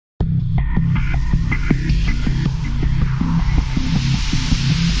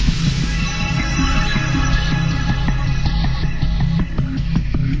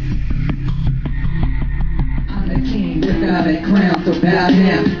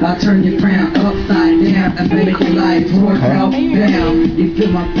goddamn, I'll turn your crown upside down and make your life towards down. You feel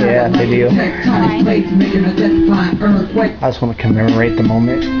my power, yeah, they do. tectonic plates making a death-defying earthquake. I just want to commemorate the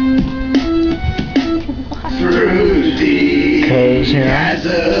moment. Because, you know,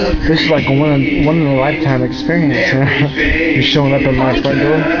 this is like one in a lifetime experience, you know? You're showing up at my front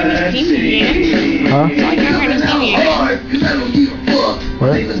door. Huh? It's like you're never gonna see me again.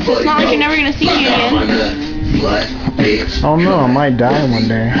 What? It's not like you're never gonna see me again. Oh no, I might die one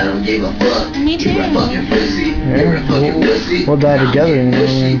day. Me too. Yeah, we'll die together, you know what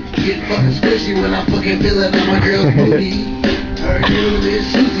I mean? I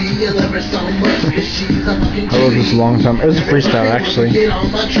wrote this a long time. It was a freestyle actually. I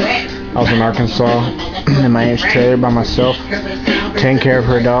was in Arkansas in my Aunt's trailer by myself, taking care of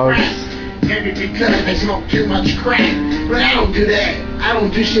her dog. Because they smoke too much crack, but I don't do that. I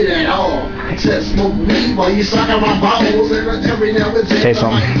don't do shit at all. Except smoke weed while you suck on my balls and every now and then. Say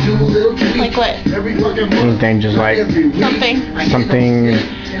something. Like what? Anything, just like something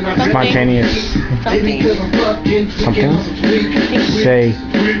spontaneous. Something. Say,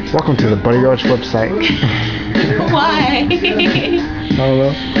 welcome to the Buddy Roach website. Why? I don't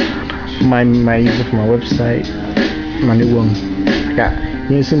know. My user for my website. My new one. I got.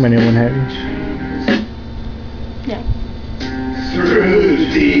 You ain't seen my new one, have you? Yeah. Through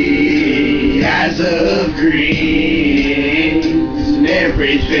the eyes of greens, and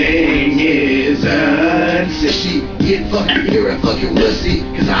everything is unsexy. Get fucking, you're a fucking wussy,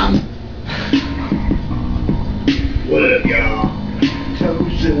 cause I'm. What up, y'all?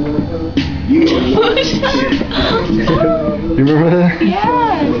 You remember that?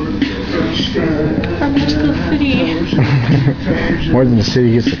 Yeah. From the city. More than the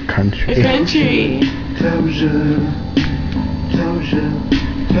city, it's the country. The country.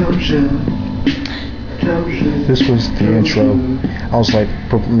 This was the intro. I was like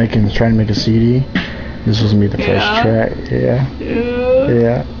trying to make a CD. This was gonna be the first track. Yeah.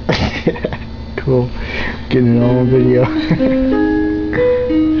 Yeah. Cool. Getting it all on video.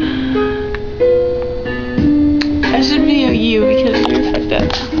 I should video you because you're fucked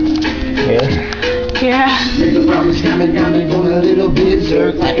up. Yeah. Yeah. the problems coming down and going a little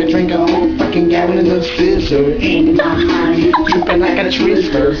berserk, like I drink a whole fucking gallon of fizzer. Ain't my mind tripping like a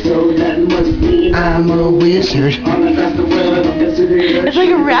twister, so that must mean I'm a wizard. It's like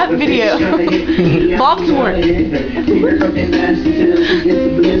a rap video. Baltimore.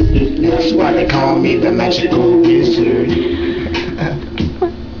 That's why they call me the magical wizard.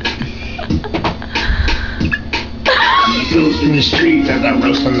 Flows in the streets as I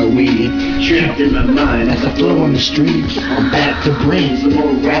roast on the weed. Trapped in my mind as I flow on the streets. I'm back to bring some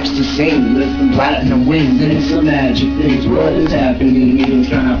more raps to sing. With some platinum wings and some magic things. What is happening? Eagles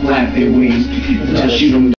trying to flap their wings. Just shoot them.